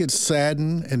do get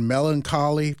saddened and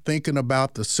melancholy thinking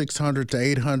about the 600 to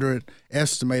 800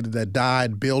 estimated that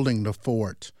died building the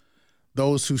fort.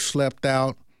 Those who slept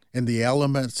out in the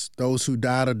elements, those who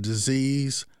died of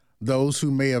disease, those who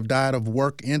may have died of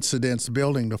work incidents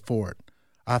building the fort.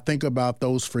 I think about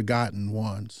those forgotten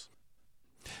ones.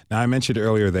 Now, I mentioned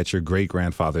earlier that your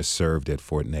great-grandfather served at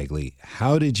Fort Negley.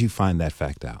 How did you find that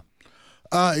fact out?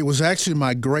 It was actually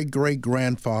my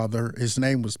great-great-grandfather. His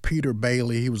name was Peter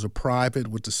Bailey. He was a private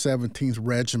with the 17th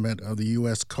Regiment of the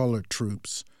U.S. Colored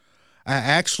Troops. I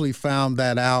actually found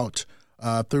that out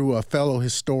through a fellow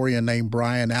historian named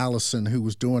Brian Allison, who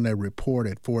was doing a report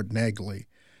at Fort Negley,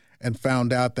 and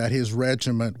found out that his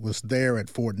regiment was there at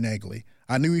Fort Negley.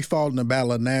 I knew he fought in the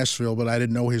Battle of Nashville, but I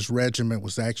didn't know his regiment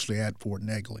was actually at Fort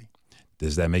Negley.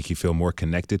 Does that make you feel more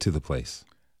connected to the place?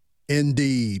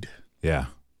 Indeed. Yeah.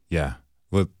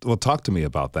 Well, talk to me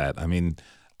about that. I mean,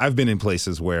 I've been in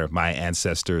places where my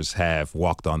ancestors have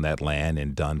walked on that land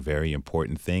and done very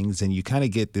important things, and you kind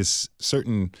of get this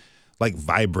certain,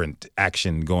 vibrant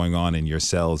action going on in your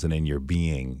cells and in your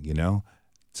being,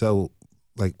 So,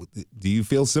 do you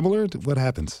feel similar? What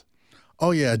happens?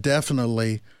 Oh, yeah,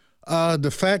 definitely.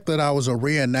 The fact that I was a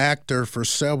reenactor for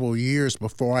several years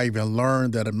before I even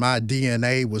learned that my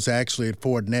DNA was actually at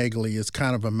Fort Negley is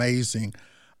kind of amazing.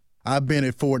 I've been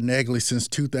at Fort Negley since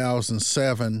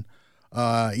 2007.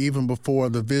 Even before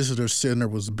the visitor center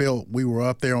was built, we were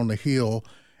up there on the hill.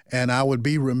 And I would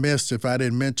be remiss if I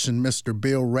didn't mention Mr.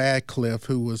 Bill Radcliffe,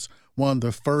 who was one of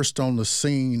the first on the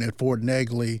scene at Fort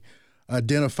Negley,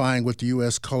 identifying with the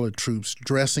U.S. Colored Troops,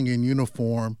 dressing in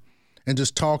uniform, and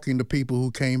just talking to people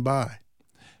who came by.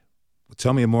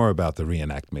 Tell me more about the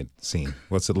reenactment scene.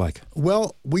 What's it like?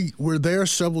 Well, we're there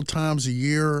several times a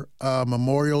year,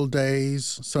 Memorial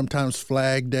Days, sometimes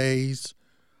Flag Days,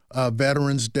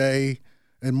 Veterans Day,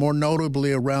 and more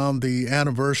notably around the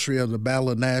anniversary of the Battle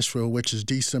of Nashville, which is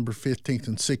December 15th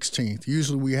and 16th.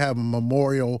 Usually we have a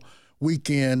memorial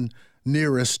weekend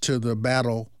nearest to the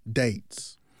battle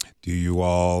dates.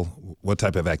 What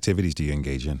type of activities do you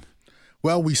engage in?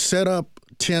 Well, we set up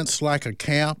tents like a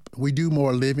camp. We do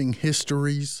more living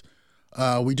histories.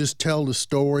 We just tell the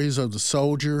stories of the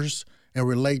soldiers and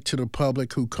relate to the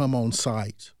public who come on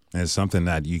site. And it's something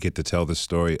that you get to tell the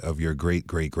story of your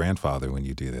great-great-grandfather when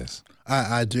you do this.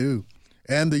 I do.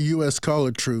 And the U.S.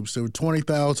 Colored Troops. There were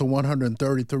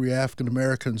 20,133 African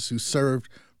Americans who served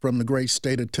from the great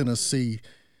state of Tennessee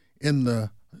in the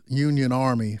Union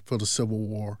Army for the Civil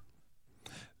War.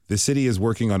 The city is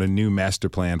working on a new master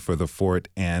plan for the fort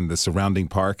and the surrounding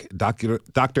park.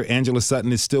 Dr. Angela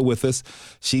Sutton is still with us.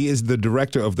 She is the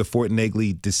director of the Fort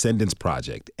Negley Descendants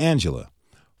Project. Angela,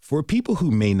 for people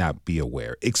who may not be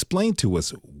aware, explain to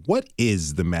us, what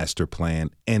is the master plan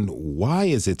and why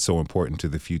is it so important to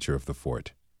the future of the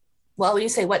fort? Well, when you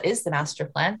say what is the master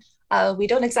plan, we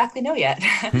don't exactly know yet.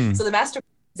 So the master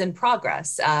plan is in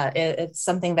progress. It's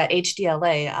something that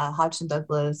HDLA, Hodgson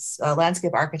Douglas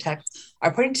landscape architects,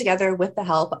 are putting together with the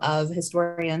help of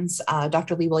historians.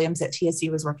 Dr. Lee Williams at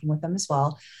TSU was working with them as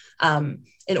well,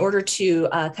 in order to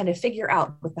kind of figure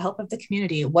out, with the help of the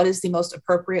community, what is the most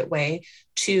appropriate way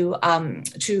to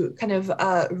kind of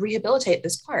rehabilitate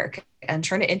this park and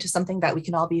turn it into something that we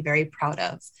can all be very proud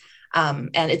of.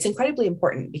 And it's incredibly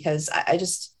important because I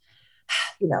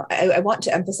want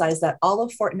to emphasize that all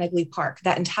of Fort Negley Park,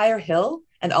 that entire hill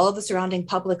and all of the surrounding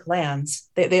public lands,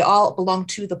 they all belong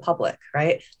to the public,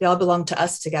 right? They all belong to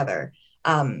us together.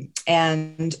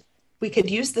 And we could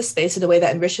use this space in a way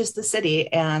that enriches the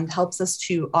city and helps us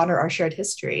to honor our shared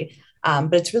history.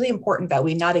 But it's really important that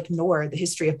we not ignore the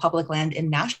history of public land in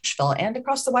Nashville and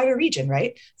across the wider region,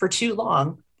 right? For too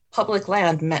long, public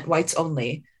land meant whites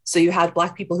only. So you had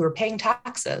Black people who were paying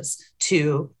taxes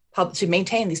to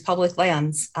maintain these public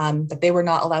lands that they were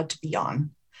not allowed to be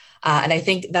on. And I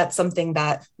think that's something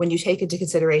that when you take into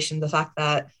consideration the fact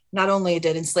that not only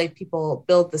did enslaved people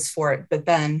build this fort, but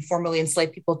then formerly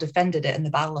enslaved people defended it in the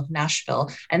Battle of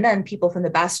Nashville. And then people from the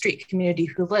Bass Street community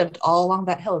who lived all along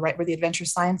that hill, right where the Adventure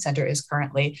Science Center is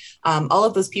currently, all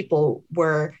of those people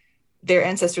their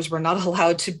ancestors were not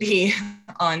allowed to be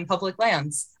on public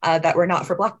lands that were not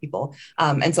for Black people.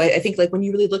 And so I think like when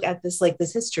you really look at this, like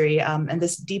this history and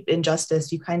this deep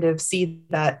injustice, you kind of see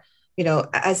that, you know,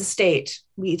 as a state,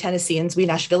 we Tennesseans, we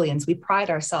Nashvillians, we pride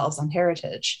ourselves on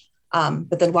heritage.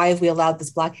 But then why have we allowed this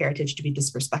Black heritage to be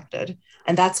disrespected?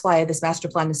 And that's why this master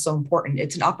plan is so important.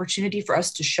 It's an opportunity for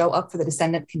us to show up for the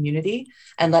descendant community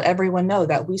and let everyone know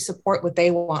that we support what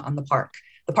they want on the park.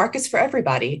 The park is for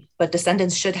everybody, but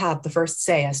descendants should have the first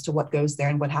say as to what goes there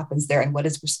and what happens there and what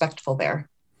is respectful there.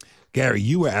 Gary,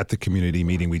 you were at the community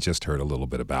meeting we just heard a little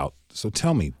bit about. So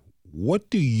tell me, what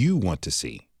do you want to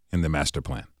see in the master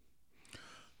plan?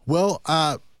 Well,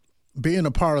 being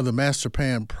a part of the master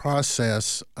plan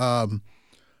process,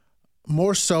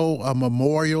 more so a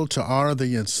memorial to honor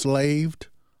the enslaved,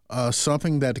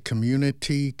 something that the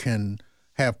community can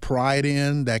have pride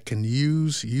in, that can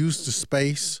use the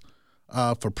space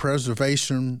for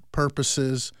preservation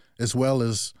purposes as well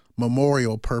as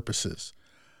memorial purposes.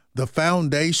 The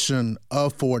foundation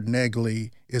of Fort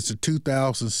Negley is the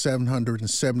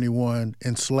 2,771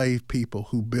 enslaved people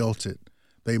who built it.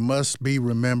 They must be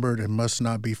remembered and must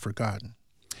not be forgotten.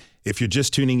 If you're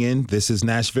just tuning in, this is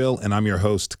Nashville, and I'm your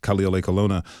host, Khalil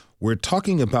Ekolona. We're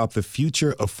talking about the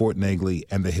future of Fort Negley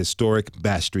and the historic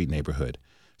Bass Street neighborhood.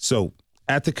 So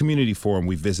at the community forum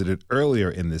we visited earlier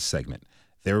in this segment,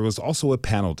 there was also a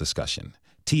panel discussion.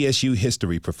 TSU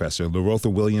history professor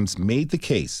Larotha Williams made the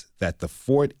case that the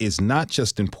fort is not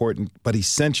just important, but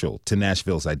essential to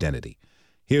Nashville's identity.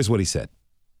 Here's what he said.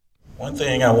 One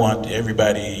thing I want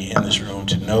everybody in this room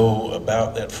to know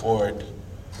about that fort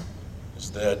is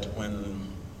that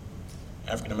when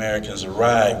African Americans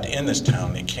arrived in this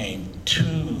town, they came to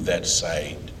that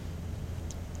site.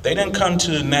 They didn't come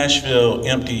to Nashville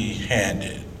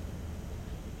empty-handed,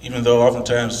 even though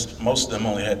oftentimes most of them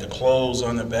only had the clothes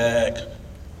on their back.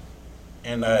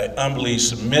 And I humbly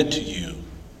submit to you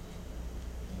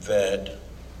that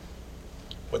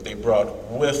what they brought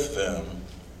with them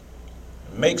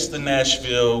makes the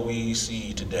Nashville we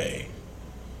see today.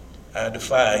 I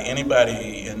defy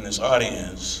anybody in this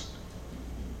audience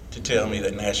to tell me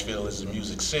that Nashville is a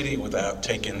music city without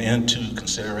taking into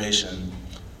consideration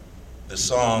the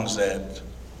songs that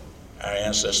our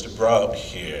ancestors brought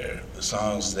here, the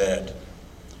songs that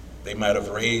they might have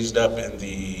raised up in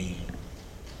the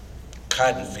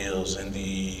cotton fields and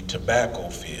the tobacco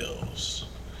fields,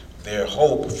 their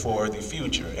hope for the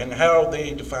future, and how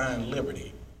they define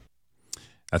liberty.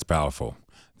 That's powerful.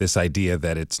 This idea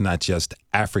that it's not just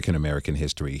African-American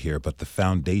history here, but the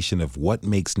foundation of what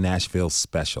makes Nashville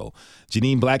special.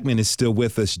 Janine Blackman is still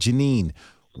with us. Janine,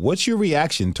 what's your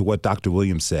reaction to what Dr.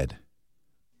 Williams said?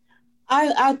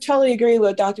 I totally agree with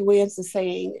what Dr. Williams is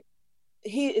saying.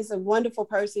 He is a wonderful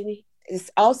person. He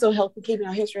is also helping keeping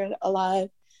our history alive.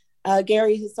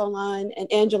 Gary, his online,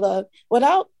 and Angela.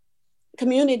 Without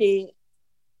community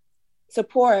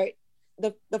support,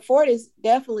 the fort is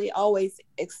definitely always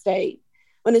at stake.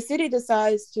 When the city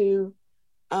decides to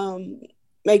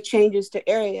make changes to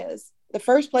areas, the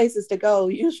first places to go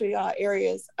usually are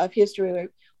areas of history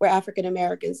where African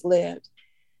Americans lived.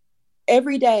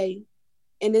 Every day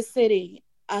in this city,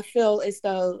 I feel as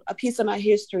though a piece of my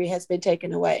history has been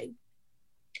taken away.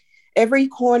 Every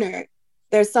corner,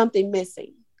 there's something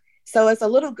missing. So as a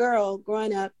little girl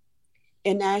growing up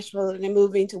in Nashville and then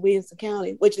moving to Williamson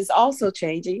County, which is also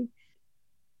changing,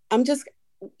 I'm just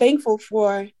thankful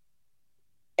for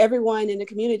everyone in the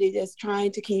community that's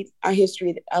trying to keep our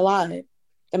history alive.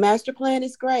 The master plan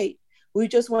is great. We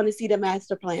just want to see the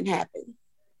master plan happen.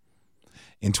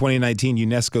 In 2019,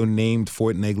 UNESCO named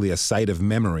Fort Negley a site of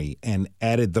memory and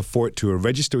added the fort to a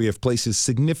registry of places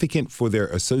significant for their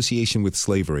association with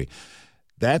slavery.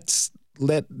 That's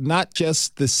let not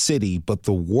just the city, but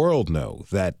the world know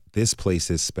that this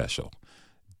place is special.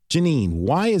 Janine,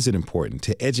 why is it important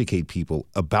to educate people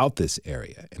about this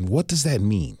area, and what does that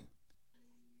mean?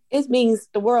 It means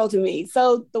the world to me.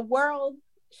 So the world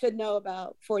should know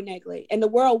about Fort Negley, and the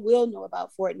world will know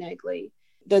about Fort Negley.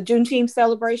 The Juneteenth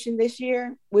celebration this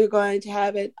year, we're going to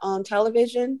have it on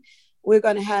television. We're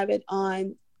going to have it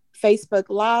on Facebook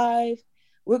Live.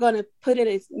 We're going to put it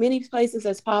as many places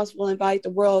as possible, invite the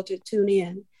world to tune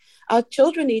in. Our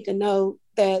children need to know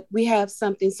that we have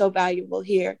something so valuable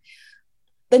here.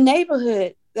 The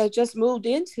neighborhood that just moved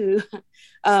into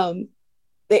the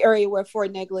area where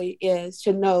Fort Negley is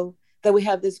should know that we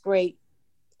have this great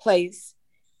place.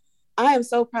 I am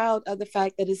so proud of the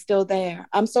fact that it's still there.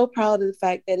 I'm so proud of the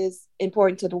fact that it's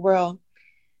important to the world.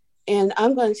 And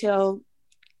I'm going to tell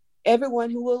everyone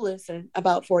who will listen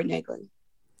about Fort Negley.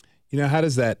 You know, how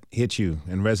does that hit you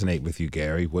and resonate with you,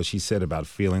 Gary? What she said about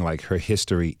feeling like her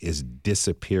history is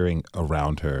disappearing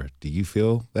around her. Do you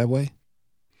feel that way?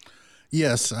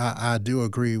 Yes, I do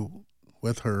agree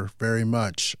with her very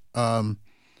much.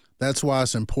 That's why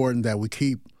it's important that we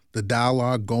keep the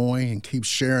dialogue going and keep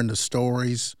sharing the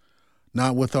stories,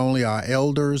 not with only our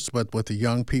elders, but with the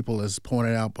young people, as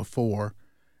pointed out before,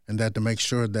 and that to make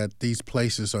sure that these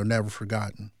places are never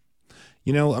forgotten.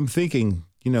 You know, I'm thinking,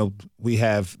 you know, we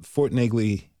have Fort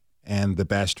Negley and the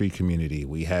Bass Street community.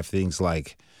 We have things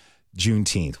like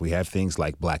Juneteenth. We have things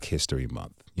like Black History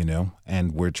Month, you know,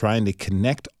 and we're trying to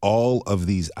connect all of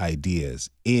these ideas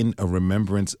in a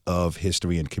remembrance of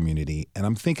history and community. And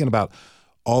I'm thinking about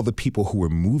all the people who are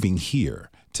moving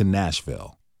here to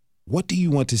Nashville. What do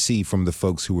you want to see from the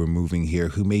folks who are moving here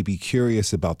who may be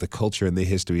curious about the culture and the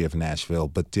history of Nashville,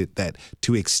 but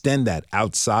to extend that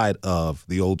outside of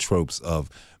the old tropes of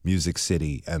Music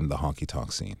City and the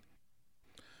honky-tonk scene?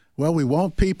 Well, we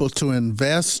want people to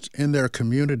invest in their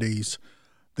communities.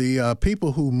 The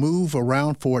people who move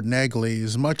around Fort Negley,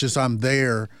 as much as I'm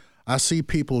there, I see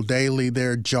people daily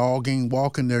there jogging,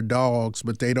 walking their dogs,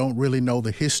 but they don't really know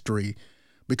the history,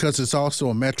 because it's also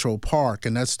a metro park,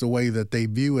 and that's the way that they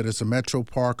view it, as a metro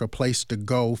park, a place to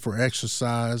go for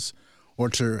exercise or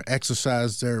to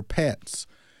exercise their pets.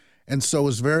 And so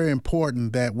it's very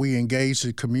important that we engage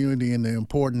the community in the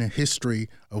important history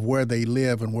of where they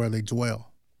live and where they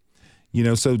dwell. You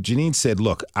know, so Janine said,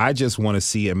 look, I just want to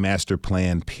see a master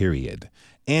plan, period.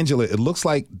 Angela, it looks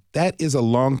like that is a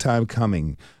long time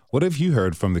coming. What have you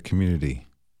heard from the community?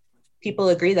 People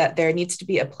agree that there needs to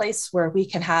be a place where we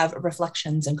can have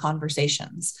reflections and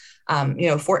conversations.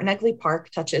 Fort Negley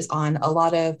Park touches on a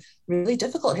lot of really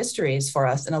difficult histories for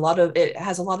us, and it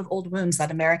has a lot of old wounds that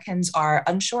Americans are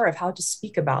unsure of how to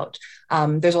speak about.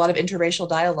 There's a lot of interracial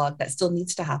dialogue that still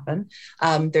needs to happen.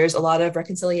 There's a lot of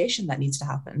reconciliation that needs to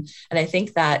happen. And I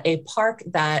think that a park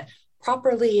that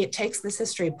properly takes this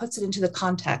history, puts it into the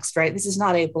context, right? This is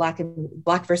not a black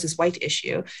versus white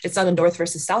issue. It's not a North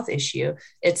versus South issue.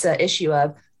 It's an issue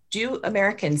of, do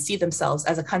Americans see themselves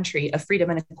as a country of freedom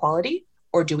and equality,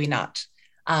 or do we not?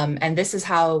 And this is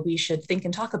how we should think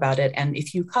and talk about it. And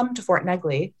if you come to Fort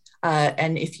Negley,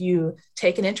 and if you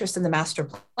take an interest in the master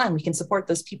plan, we can support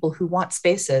those people who want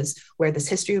spaces where this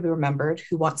history will be remembered,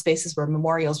 who want spaces where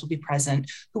memorials will be present,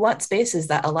 who want spaces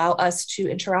that allow us to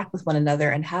interact with one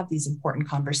another and have these important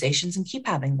conversations and keep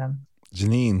having them.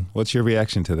 Janine, what's your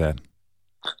reaction to that?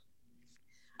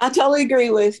 I totally agree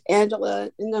with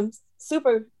Angela, and I'm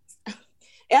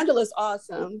Angela's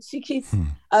awesome. She keeps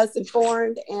us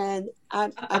informed, and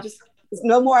I just, there's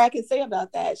no more I can say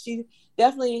about that. She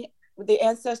definitely, with the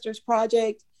Ancestors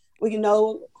Project, we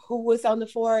know who was on the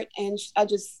fort, and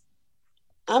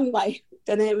I'm like,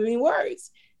 doesn't have any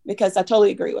words, because I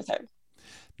totally agree with her.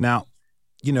 Now,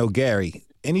 you know, Gary,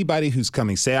 anybody who's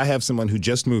coming, say I have someone who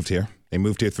just moved here. They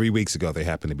moved here 3 weeks ago. They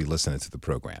happen to be listening to the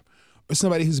program. Or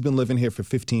somebody who's been living here for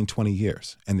 15, 20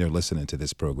 years, and they're listening to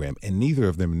this program, and neither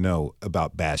of them know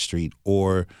about Bass Street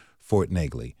or Fort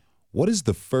Negley. What is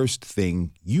the first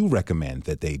thing you recommend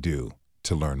that they do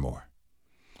to learn more?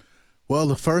 Well,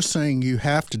 the first thing you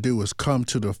have to do is come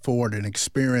to the fort and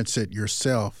experience it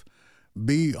yourself.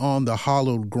 Be on the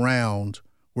hallowed ground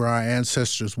where our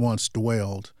ancestors once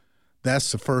dwelled.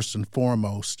 That's the first and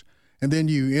foremost. And then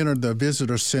you enter the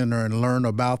visitor center and learn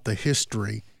about the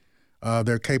history.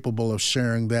 They're capable of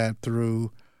sharing that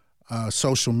through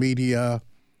social media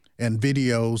and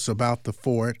videos about the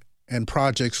fort, and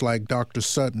projects like Dr.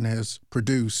 Sutton has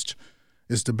produced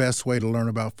is the best way to learn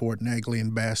about Fort Negley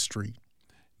and Bass Street.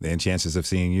 And chances of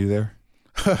seeing you there?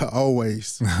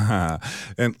 Always.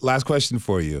 And last question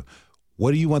for you.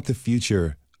 What do you want the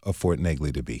future of Fort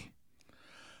Negley to be?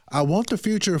 I want the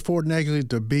future of Fort Negley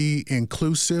to be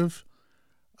inclusive,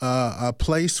 a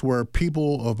place where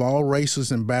people of all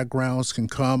races and backgrounds can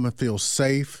come and feel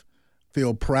safe,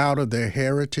 feel proud of their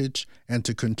heritage, and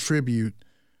to contribute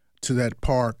to that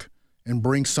park and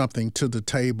bring something to the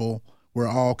table where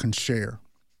all can share.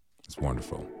 It's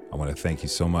wonderful. I want to thank you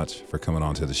so much for coming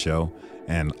on to the show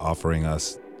and offering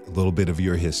us a little bit of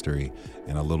your history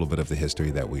and a little bit of the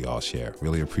history that we all share.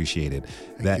 Really appreciate it.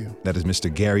 That is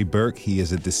Mr. Gary Burke. He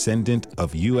is a descendant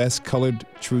of U.S. colored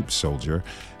troop soldier.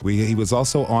 He was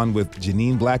also on with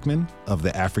Janine Blackman of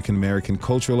the African American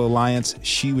Cultural Alliance.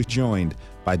 She was joined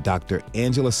by Dr.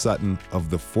 Angela Sutton of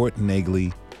the Fort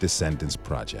Negley Descendants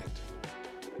Project.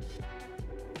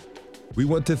 We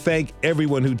want to thank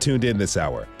everyone who tuned in this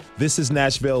hour. This is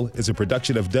Nashville is a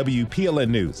production of WPLN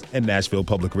News and Nashville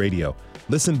Public Radio.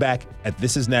 Listen back at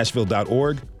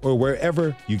thisisnashville.org or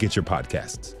wherever you get your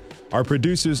podcasts. Our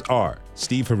producers are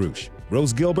Steve Harush,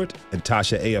 Rose Gilbert, and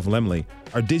Tasha A.F. Lemley.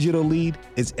 Our digital lead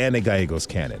is Anna Gallegos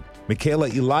Cannon. Michaela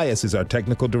Elias is our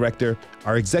technical director.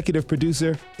 Our executive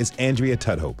producer is Andrea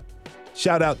Tudhope.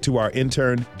 Shout out to our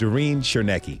intern, Doreen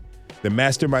Chernecki. The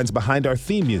masterminds behind our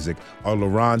theme music are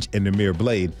Larange and Namir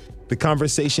Blade. The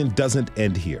conversation doesn't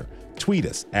end here. Tweet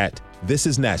us at This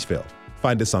Is Nashville.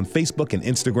 Find us on Facebook and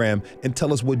Instagram and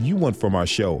tell us what you want from our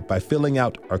show by filling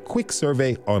out our quick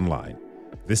survey online.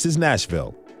 This is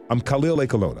Nashville. I'm Khalil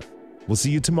Ekalona. We'll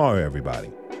see you tomorrow,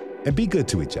 everybody. And be good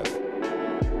to each other.